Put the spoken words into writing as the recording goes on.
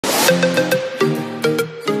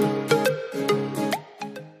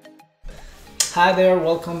Hi there,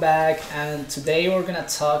 welcome back, and today we're gonna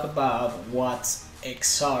talk about what's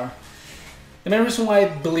XR. The main reason why I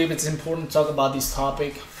believe it's important to talk about this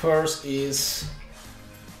topic first is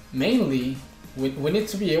mainly we need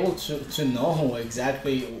to be able to know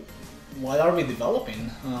exactly what are we developing,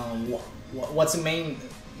 what's the main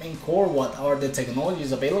core, what are the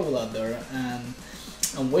technologies available out there, and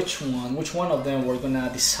which one of them we're gonna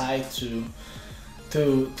decide to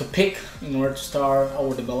pick in order to start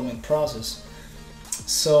our development process.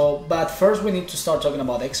 So, but first we need to start talking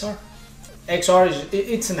about XR. XR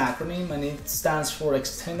it's an acronym, and it stands for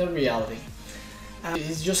Extended Reality. And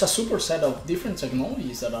it's just a superset of different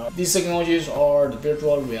technologies that are. These technologies are the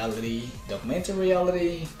virtual reality, the augmented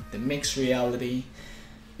reality, the mixed reality.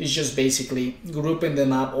 It's just basically grouping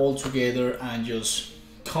them up all together and just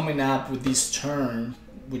coming up with this term,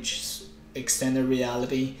 which is extended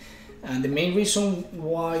reality. And the main reason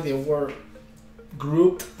why they were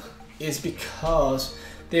grouped is because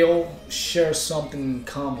they all share something in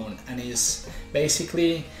common, and is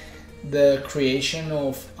basically the creation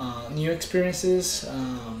of new experiences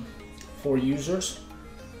for users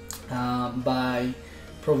by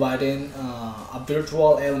providing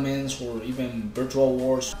virtual elements or even virtual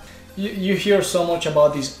worlds. You hear so much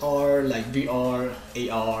about this R, like VR,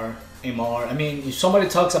 AR, MR. I mean, if somebody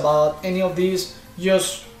talks about any of these,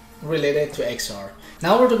 just relate it to XR.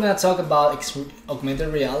 Now we're going to talk about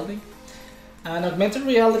augmented reality. And augmented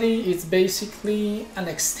reality is basically an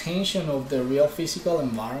extension of the real physical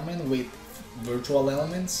environment with virtual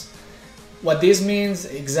elements. What this means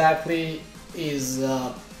exactly is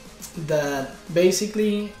that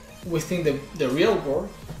basically within the real world,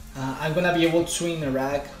 I'm gonna be able to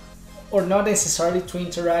interact, or not necessarily to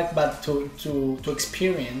interact, but to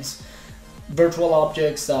experience virtual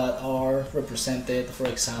objects that are represented, for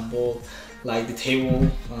example, like the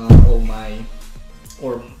table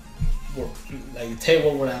or like the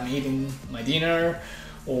table where I'm eating my dinner,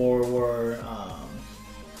 or where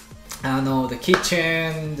I don't know, the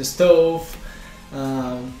kitchen, the stove,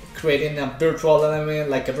 creating a virtual element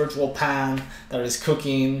like a virtual pan that is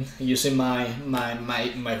cooking using my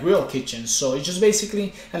real kitchen. So it's just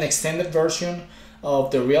basically an extended version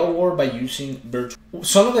of the real world by using virtual.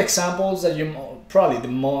 Some of the examples that you probably the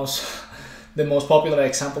most popular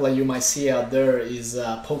example that you might see out there is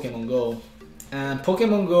Pokemon Go. And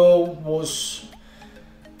Pokemon Go was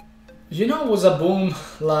a boom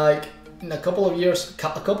like in a couple of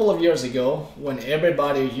years ago, when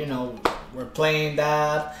everybody were playing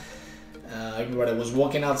that. Everybody was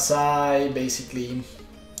walking outside. Basically,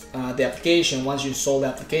 the application, once you install the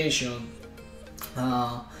application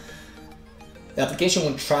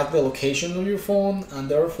will track the location of your phone, and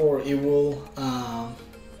therefore it will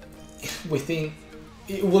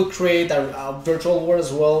create a virtual world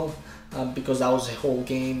as well. Because that was the whole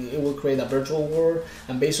game, it will create a virtual world,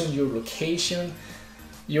 and based on your location,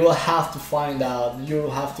 you will have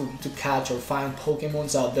to catch or find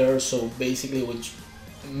Pokemons out there. So basically, which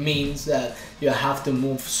means that you have to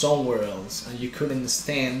move somewhere else, and you couldn't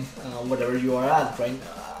stand wherever you are at, right?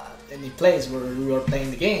 Any place where you are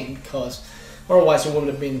playing the game, because otherwise it would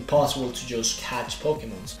have been impossible to just catch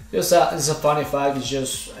Pokemons. It's a funny fact. I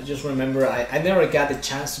just remember I never got the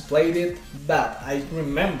chance to play it, but I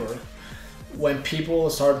remember when people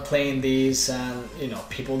start playing this, and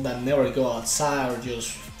people that never go outside, or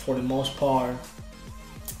just for the most part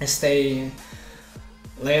lay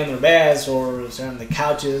on their beds or sit on the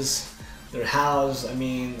couches, their house, and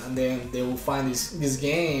then they will find this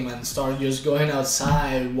game and start just going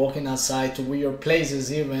outside, walking outside to weird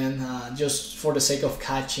places, even just for the sake of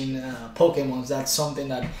catching Pokemons. That's something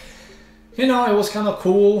that it was kind of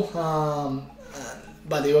cool.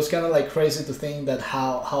 But it was kind of like crazy to think that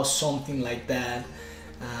how something like that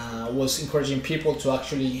was encouraging people to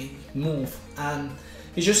actually move, and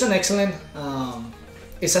it's just an excellent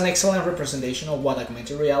representation of what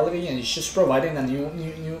augmented reality, and it's just providing a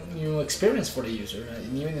new experience for the user, a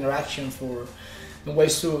new interaction for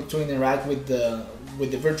ways to interact with the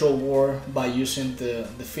virtual world by using the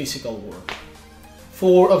physical world.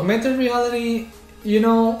 For augmented reality, you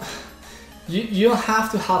don't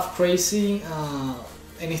have to have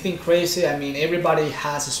anything crazy. Everybody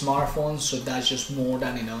has a smartphone, so that's just more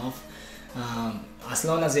than enough. As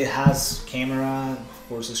long as it has camera, of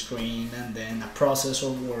course a screen, and then a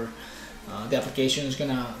processor where the application is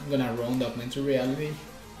gonna run the augmented reality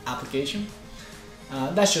application,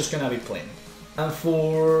 that's just gonna be plenty. And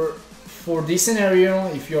for this scenario,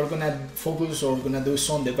 if you're gonna focus or gonna do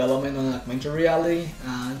some development on augmented reality,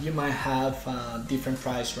 you might have a different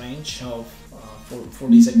price range for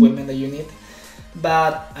this equipment that you need.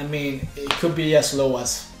 but I mean, it could be as low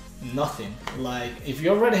as nothing. Like if you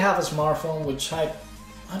already have a smartphone, which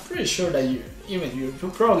I'm pretty sure that you're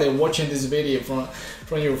probably watching this video from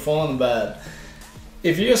your phone, but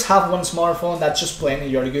if you just have one smartphone that's just playing,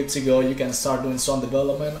 you're good to go. You can start doing some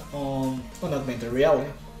development on augmented reality.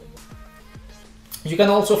 You can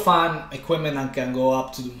also find equipment that can go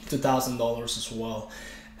up to $2,000 as well.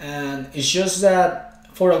 And it's just that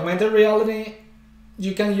for augmented reality,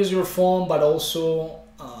 you can use your phone, but also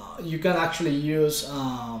you can actually use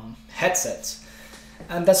headsets.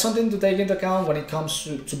 And that's something to take into account when it comes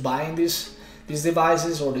to buying these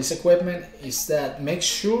devices or this equipment, is that make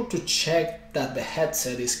sure to check that the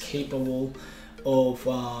headset is capable of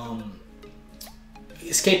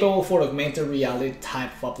for augmented reality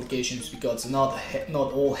type of applications, because not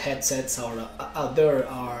all headsets out there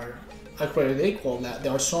are created equal.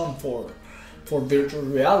 There are some for virtual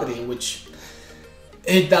reality, which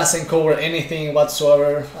it doesn't cover anything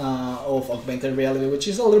whatsoever of augmented reality, which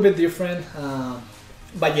is a little bit different.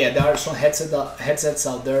 But yeah, there are some headsets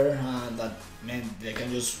out there that, man, they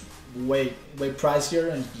can just way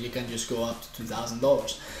pricier, and you can just go up to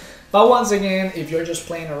 $2,000. But once again, if you're just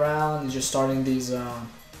playing around and just starting these,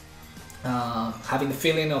 having the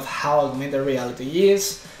feeling of how augmented reality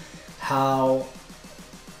is, how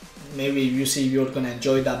maybe you see you're gonna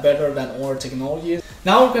enjoy that better than other technologies.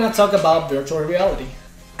 Now we're gonna talk about virtual reality.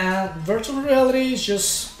 And virtual reality is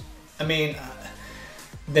just, I mean,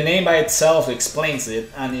 the name by itself explains it,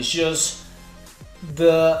 and it's just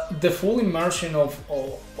the full immersion of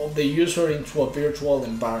the user into a virtual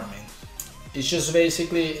environment. It's just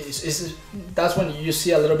basically, that's when you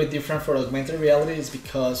see a little bit different for augmented reality, is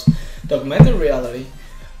because the augmented reality,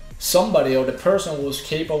 somebody or the person was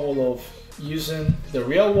capable of using the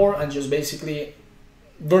real world, and just basically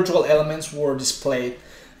virtual elements were displayed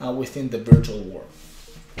within the virtual world.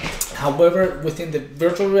 However, within the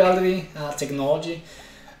virtual reality technology,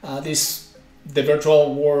 the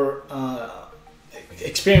virtual world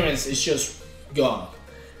experience is just gone.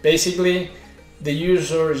 Basically, the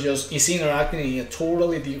user is interacting in a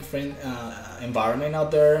totally different environment out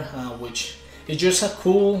there, which is just a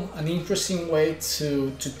cool and interesting way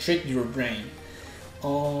to trick your brain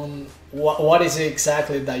on what is it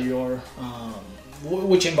exactly that you're,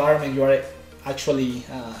 which environment you are actually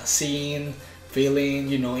seeing,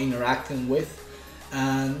 feeling, interacting with.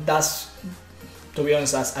 And that's, to be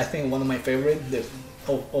honest, that's, I think, one of my favorite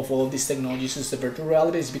of all of these technologies is the virtual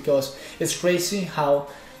reality, is because it's crazy how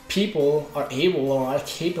people are able or are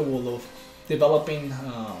capable of developing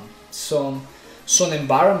some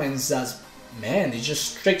environments that, man, it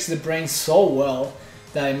just tricks the brain so well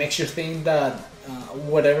that it makes you think that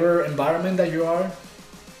whatever environment that you are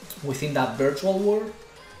within that virtual world,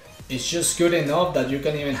 it's just good enough that you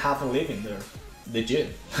can even have a living there. Legit.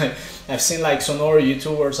 I've seen like some other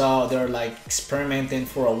YouTubers out there like experimenting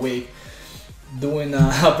for a week, doing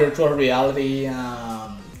a virtual reality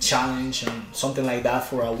challenge and something like that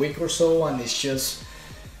for a week or so, and it's just,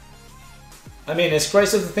 I mean, it's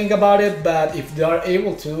crazy to think about it, but if they are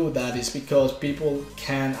able to do that, it's because people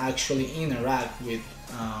can actually interact with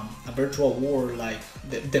a virtual world. Like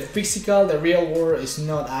the physical, the real world is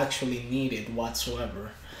not actually needed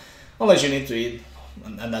whatsoever, unless you need to eat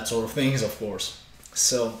and that sort of things, of course.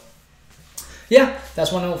 So yeah,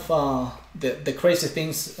 that's one of the crazy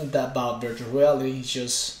things about virtual reality. It's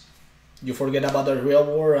just you forget about the real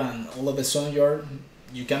world, and all of a sudden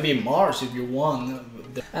you can be in Mars if you want.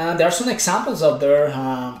 And there are some examples out there.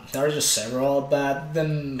 There are just several, but the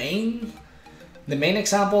main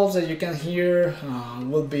examples that you can hear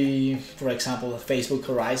will be, for example, Facebook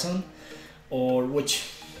Horizon, or which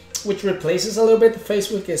replaces a little bit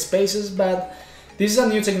Facebook Spaces. But this is a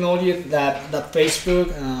new technology that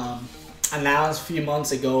Facebook announced a few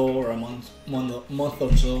months ago, or a month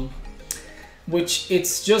or so, which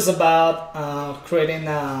it's just about creating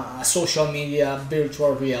a social media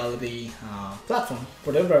virtual reality platform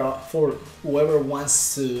for whoever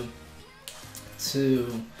wants to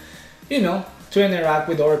interact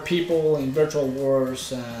with other people in virtual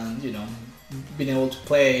worlds, and being able to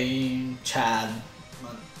play, chat,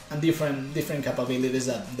 and different capabilities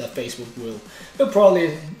that Facebook will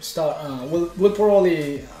probably will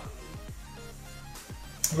probably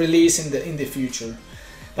release in the future.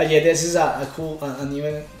 But yeah, this is a cool a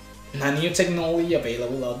new technology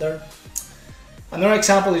available out there. Another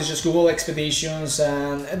example is just Google Expeditions,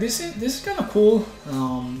 and this is kind of cool.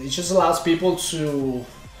 It just allows people to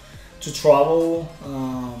travel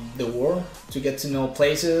the world, to get to know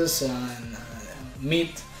places and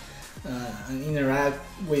meet and interact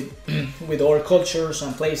with other cultures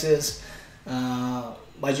and places.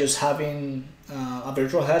 by just having a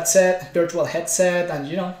virtual headset, and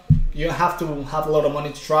you know, you don't have to have a lot of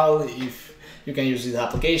money to travel. If you can use this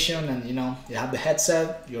application and you know you have the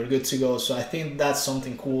headset, you're good to go. So I think that's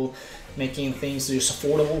something cool, making things just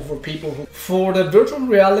affordable for people. For the virtual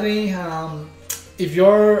reality, if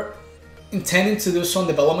you're intending to do some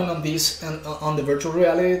development on this and on the virtual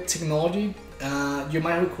reality technology, you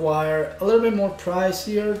might require a little bit more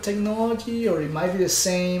pricier technology, or it might be the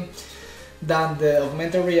same than the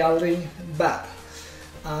augmented reality, but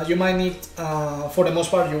you might need, for the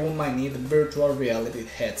most part, you might need a virtual reality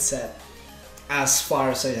headset. As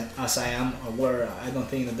far as I am aware, I don't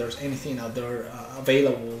think that there's anything out there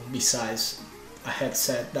available besides a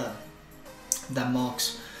headset that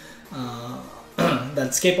mocks,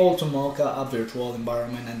 that's capable to mock a virtual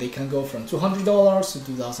environment, and they can go from $200 to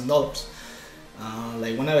 $2,000.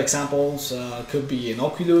 Like one of the examples could be an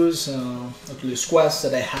Oculus Quest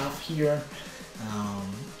that I have here,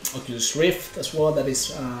 Oculus Rift as well, that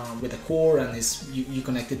is with a core and is you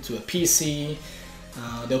connect it to a PC.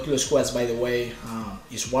 The Oculus Quest, by the way,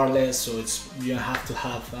 is wireless, so you don't have to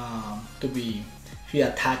have to be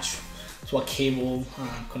attached to a cable,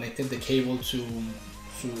 connecting the cable to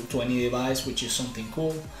any device, which is something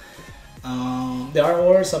cool. There are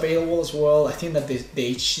others available as well. I think that the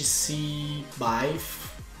HTC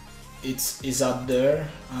Vive is up there.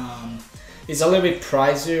 It's a little bit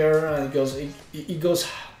pricier, and it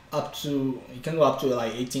can go up to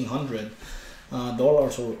like $1,800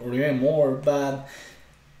 or even more. But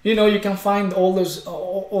you know, you can find all those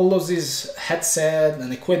these headset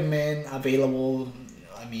and equipment available.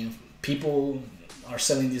 I mean, people are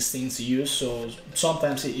selling these things to use, so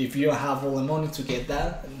sometimes if you have all the money to get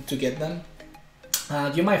them,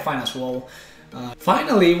 you might find as well.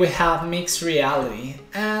 Finally, we have mixed reality,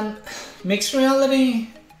 and mixed reality,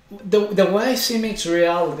 the way I see mixed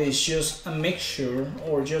reality is just a mixture,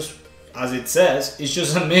 or just as it says, it's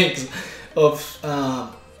just a mix of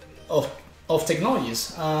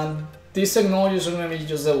technologies, and these technologies are going to be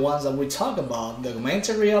just the ones that we talk about: the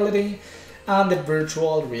augmented reality and the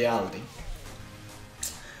virtual reality.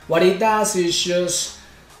 What it does is just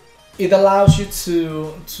it allows you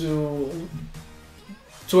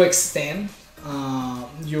to extend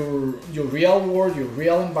your real world, your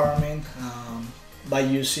real environment, by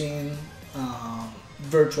using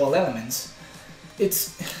virtual elements.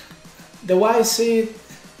 It's the way I see it,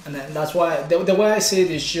 and that's why the way I see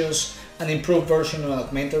it is just an improved version of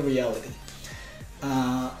augmented reality.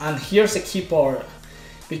 And here's the key part,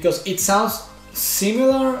 because it sounds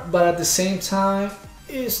similar, but at the same time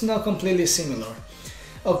it's not completely similar.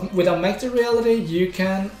 With augmented reality, you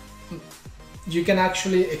can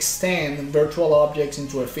actually extend virtual objects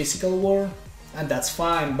into a physical world, and that's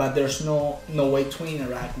fine, but there's no way to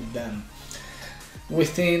interact with them.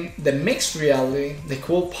 Within the mixed reality, the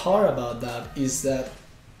cool part about that is that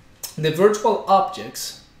the virtual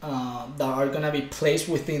objects that are gonna be placed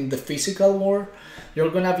within the physical world, you're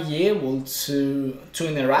gonna be able to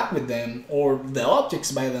interact with them, or the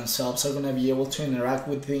objects by themselves are gonna be able to interact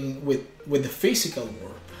with the physical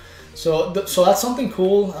world. So that's something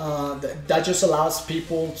cool that just allows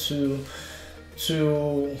people who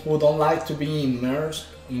don't like to be immerse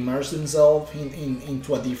themselves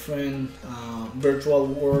into a different virtual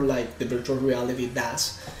world like the virtual reality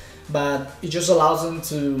does, but it just allows them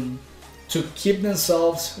to keep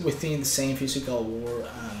themselves within the same physical world,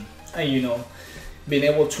 and you know, being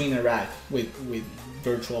able to interact with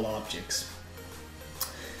virtual objects.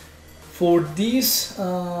 For this,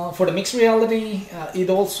 for the mixed reality, it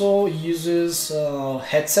also uses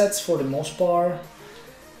headsets for the most part,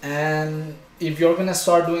 and if you're gonna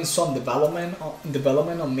start doing some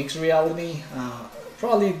development on mixed reality,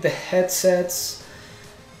 probably the headsets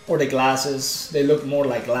or the glasses, they look more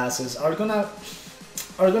like glasses, are gonna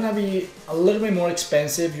be a little bit more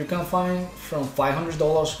expensive. You can find from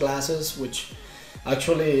 $500 glasses, which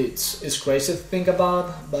actually it's crazy to think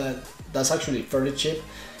about, but that's actually fairly cheap.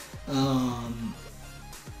 And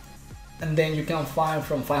then you can find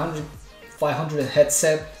from 500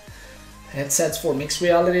 headsets for mixed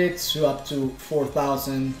reality to up to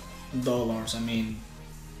 $4,000. I mean,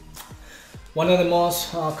 one of the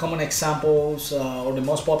most common examples or the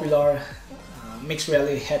most popular mixed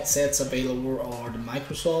reality headsets available are the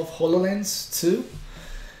Microsoft HoloLens 2.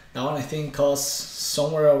 That one I think costs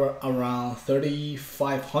somewhere around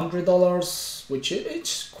 $3,500, which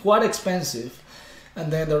it's quite expensive.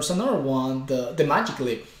 And then there's another one, the Magic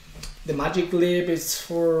Leap. The Magic Leap is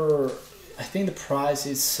for, I think the price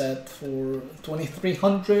is set for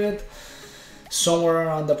 $2,300, somewhere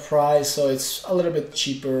around the price, so it's a little bit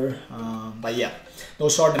cheaper. But yeah,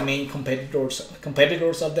 those are the main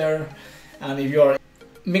competitors out there. And if you are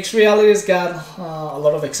mixed reality's got a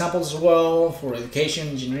lot of examples as well for education,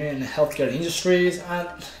 engineering, and healthcare industries. And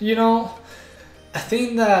I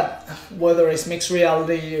think that whether it's mixed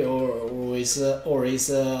reality or is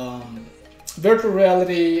virtual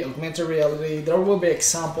reality, augmented reality, there will be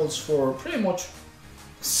examples for pretty much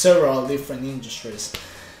several different industries.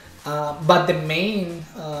 But the main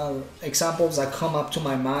examples that come up to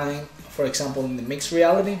my mind, for example, in the mixed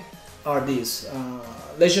reality, are these.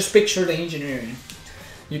 Let's just picture the engineering.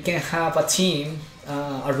 You can have a team,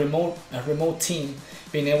 a remote team,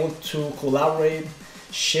 being able to collaborate,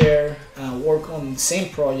 share, work on the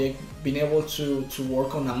same project, being able to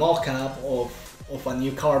work on a mock-up of a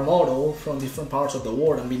new car model from different parts of the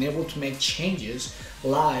world, and being able to make changes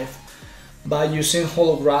live by using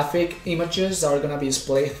holographic images that are going to be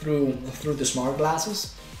displayed through the smart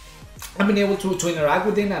glasses. And being able to interact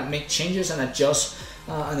with them and make changes and adjust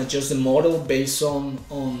the model based on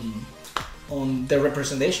the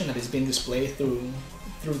representation that is being displayed through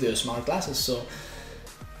the smart glasses. So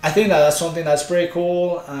I think that's something that's pretty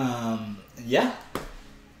cool. Yeah,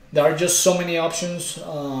 there are just so many options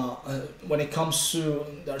when it comes to,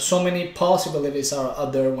 there are so many possibilities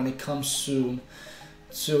out there when it comes to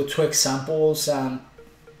examples and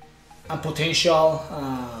potential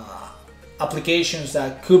applications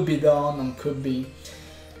that could be done and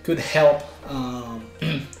could help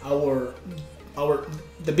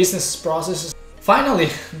the business processes. Finally,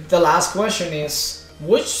 the last question is,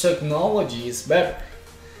 which technology is better?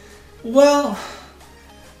 Well,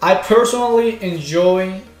 I personally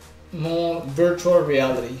enjoy more virtual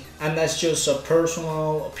reality, and that's just a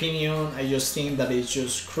personal opinion. I just think that it's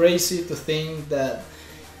just crazy to think that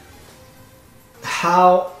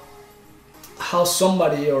how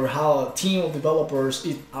somebody or how a team of developers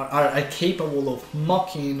are capable of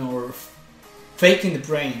mocking or faking the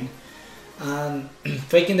brain and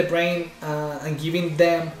giving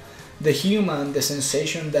them the human the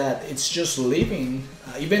sensation that it's just living,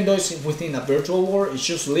 even though it's within a virtual world, it's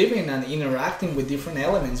just living and interacting with different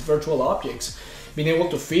elements, virtual objects, being able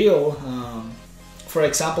to feel. For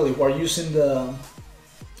example, if we're using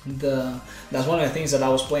that's one of the things that I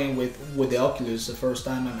was playing with the Oculus the first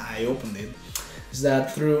time and I opened it, is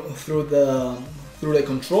that through the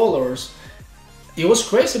controllers, it was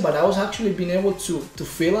crazy, but I was actually being able to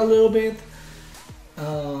feel a little bit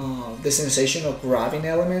the sensation of grabbing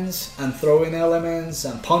elements and throwing elements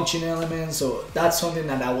and punching elements. So that's something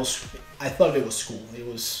that I thought it was cool. It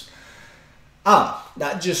was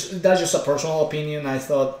that's just a personal opinion. I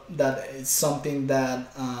thought that it's something that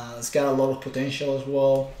it's got a lot of potential as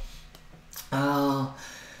well.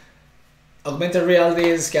 Augmented reality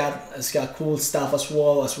has got cool stuff as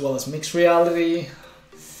well as mixed reality.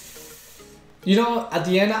 At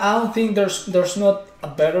the end, I don't think there's not a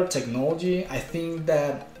better technology. I think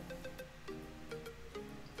that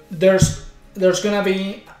there's gonna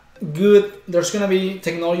be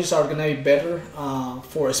technologies that are gonna be better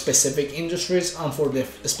for specific industries and for the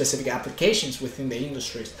specific applications within the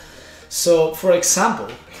industries. So, for example,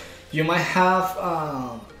 you might have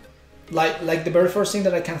like the very first thing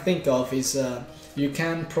that I can think of is you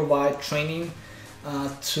can provide training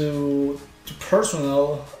to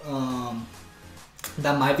personnel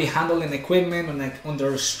that might be handling equipment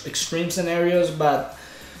under extreme scenarios, but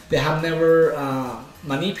they have never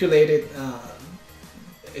manipulated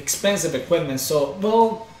expensive equipment. So,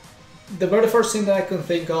 well, the very first thing that I can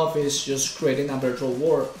think of is just creating a virtual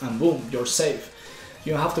world, and boom, you're safe.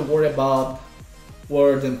 You don't have to worry about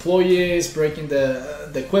where the employee is breaking the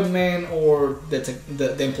equipment, or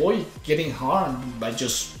the employee getting harmed by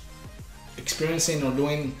just experiencing or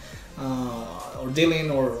doing or dealing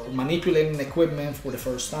or manipulating equipment for the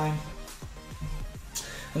first time.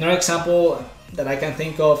 Another example that I can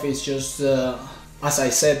think of is just, as I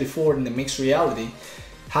said before, in the mixed reality,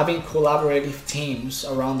 having collaborative teams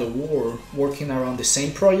around the world working around the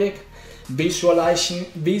same project, visualizing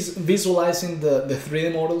the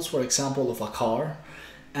 3D models, for example, of a car,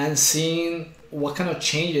 and seeing what kind of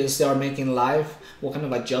changes they are making live, what kind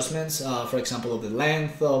of adjustments, for example, of the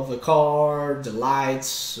length of the car, the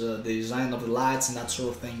lights, the design of the lights, and that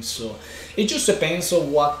sort of thing. So it just depends on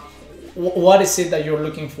what is it that you're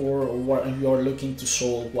looking for, or what you're looking to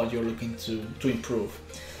solve, what you're looking to improve.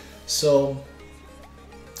 So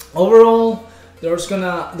overall, there's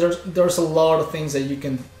a lot of things that you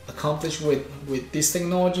can accomplish with these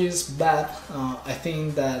technologies, but I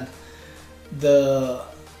think that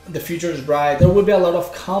the future is bright. There will be a lot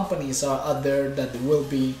of companies out there that will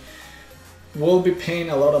be paying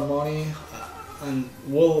a lot of money and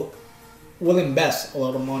will invest a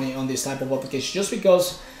lot of money on this type of application, just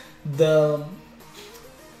because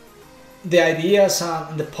the ideas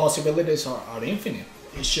and the possibilities are infinite.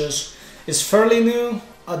 It's fairly new.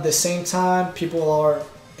 At the same time, people are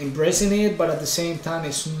embracing it, but at the same time,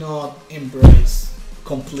 it's not embraced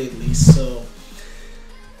completely. So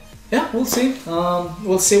yeah, we'll see.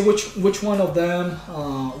 We'll see which one of them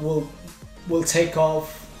will take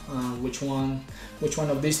off. Which one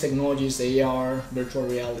of these technologies, the AR, virtual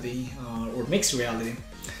reality, or mixed reality.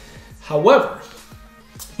 However,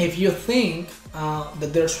 if you think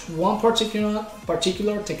that there's one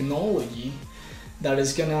particular technology that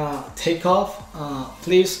is gonna take off,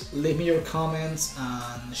 please leave me your comments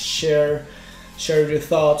and share your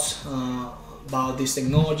thoughts about these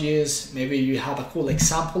technologies. Maybe you have a cool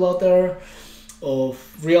example out there of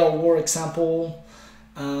real world example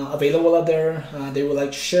available out there they would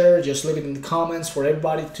like to share. Just leave it in the comments for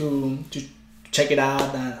everybody to check it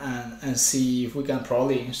out and see if we can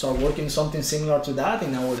probably start working something similar to that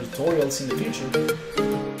in our tutorials in the future.